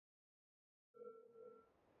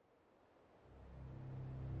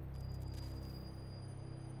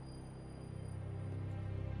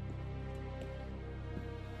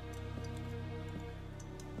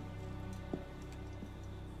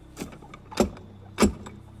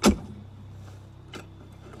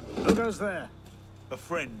goes there? A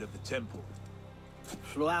friend of the temple.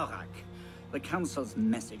 Fluarak. The Council's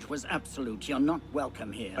message was absolute. You're not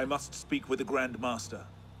welcome here. I must speak with the Grand Master.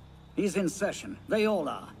 He's in session. They all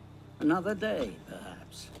are. Another day,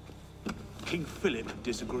 perhaps. King Philip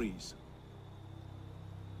disagrees.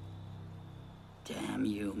 Damn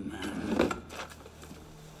you, man.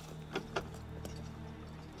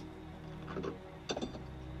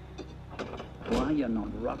 Why you're not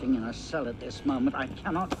rotting in a cell at this moment, I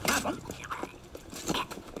cannot fathom.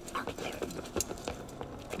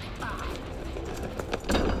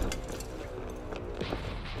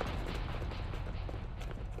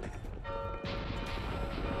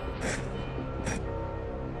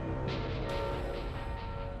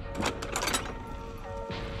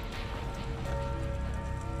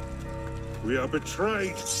 We are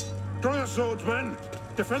betrayed. Draw your swords, men.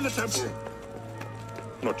 Defend the temple.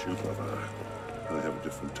 Not you, brother. I have a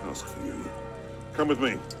different task for you. Come with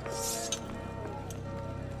me.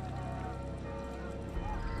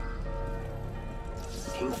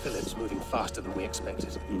 King Philip's moving faster than we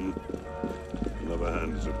expected. Another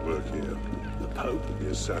hand is at work here. The Pope? The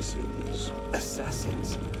assassins.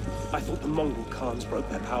 Assassins? I thought the Mongol Khans broke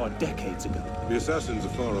their power decades ago. The assassins are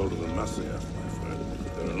far older than Masyaf, my friend.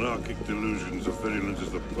 Their anarchic delusions are virulent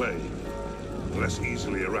as the plague, less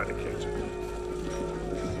easily eradicated.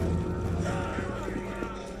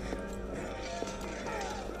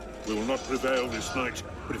 We will not prevail this night,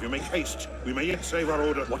 but if you make haste, we may yet save our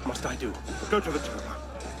order. What must I do? Go to the tower.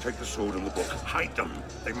 Take the sword and the book. Hide them.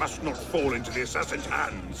 They must not fall into the assassin's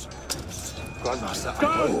hands. Grandmaster,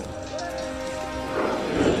 Go!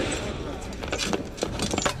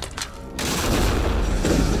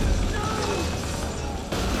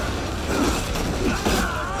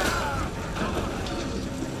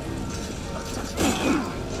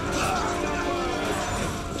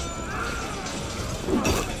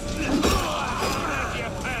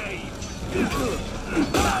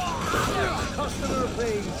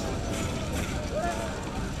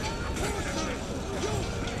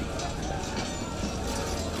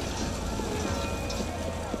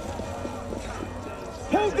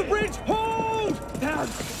 Hold the bridge! Hold! Dad!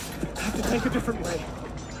 I have to take a different way.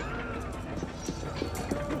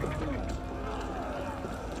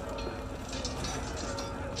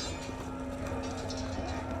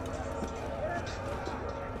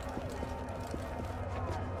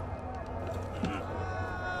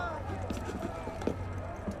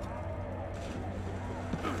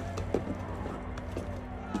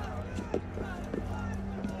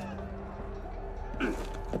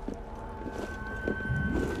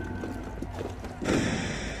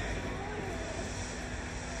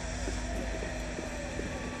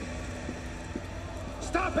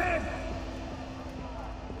 Stop him!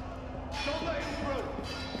 Don't let him through!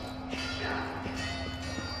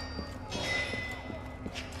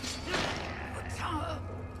 The tower!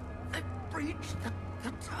 They've breached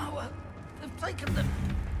the tower! They've taken the...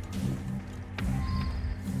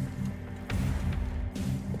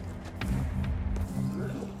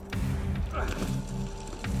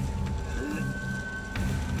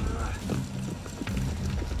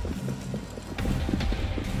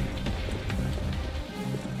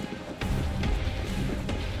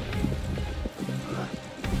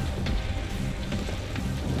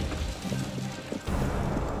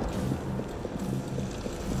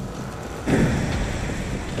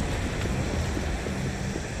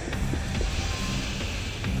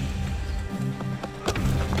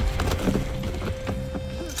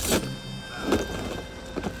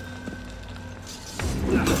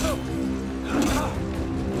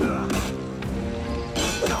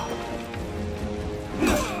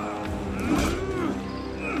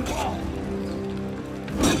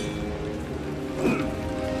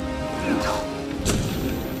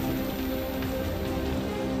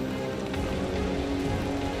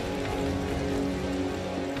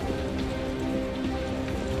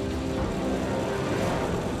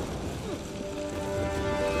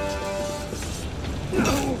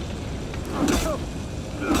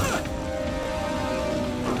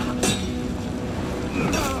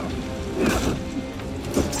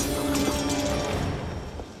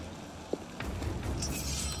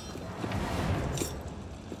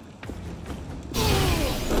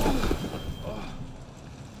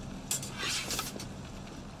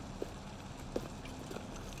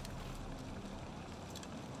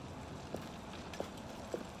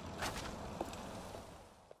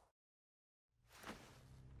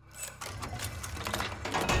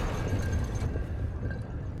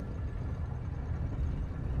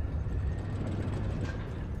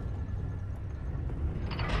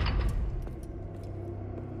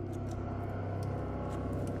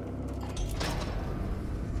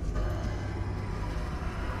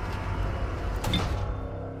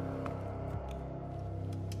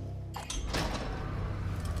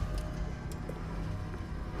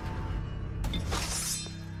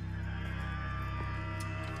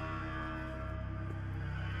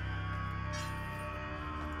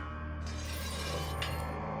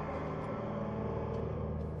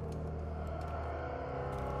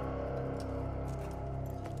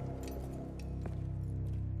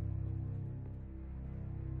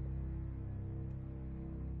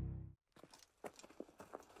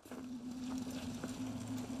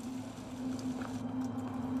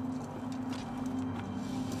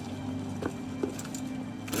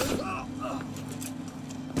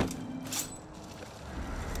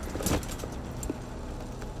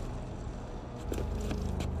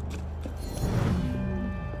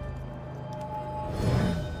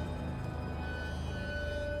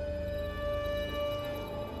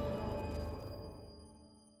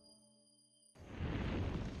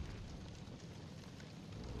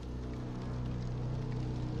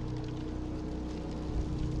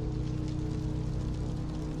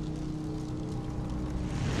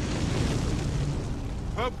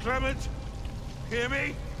 Pope Clement, hear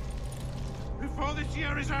me? Before this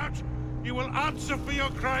year is out, you will answer for your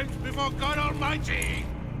crimes before God Almighty!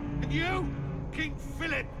 And you, King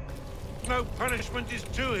Philip, no punishment is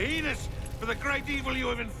too heinous for the great evil you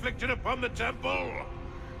have inflicted upon the temple.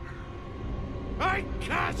 I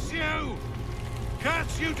curse you!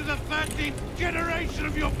 Curse you to the 13th generation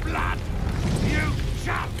of your blood! You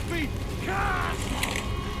shall be cursed!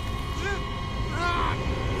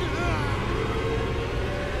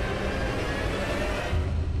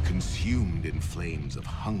 Consumed in flames of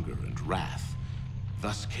hunger and wrath,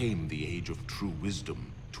 thus came the Age of True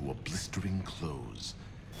Wisdom to a blistering close.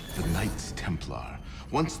 The Knights Templar,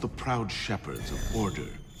 once the proud shepherds of order,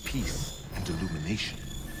 peace, and illumination,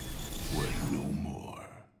 were no more.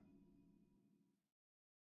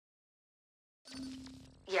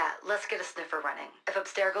 Yeah, let's get a sniffer running. If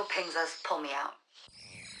Abstergo pings us, pull me out.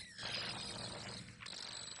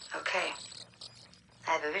 Okay.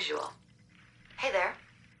 I have a visual. Hey there.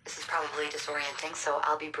 This is probably disorienting, so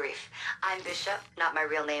I'll be brief. I'm Bishop, not my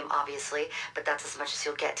real name, obviously, but that's as much as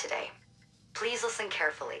you'll get today. Please listen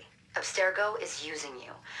carefully. Abstergo is using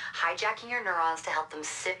you, hijacking your neurons to help them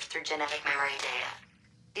sift through genetic memory data.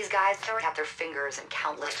 These guys have their fingers in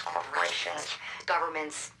countless corporations,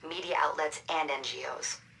 governments, media outlets, and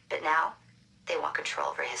NGOs. But now, they want control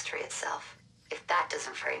over history itself. If that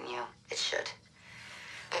doesn't frighten you, it should.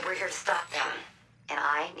 But we're here to stop them, and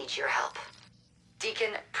I need your help.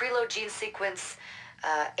 Deacon, preload gene sequence,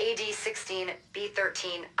 AD16,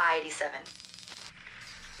 B13, I87.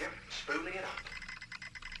 Yep, spooling it up.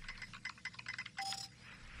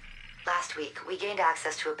 Last week, we gained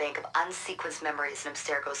access to a bank of unsequenced memories in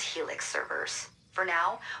Abstergo's Helix servers. For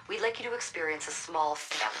now, we'd like you to experience a small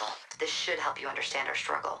sample. This should help you understand our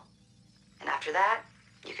struggle. And after that,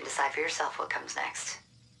 you can decide for yourself what comes next.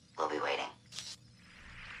 We'll be waiting.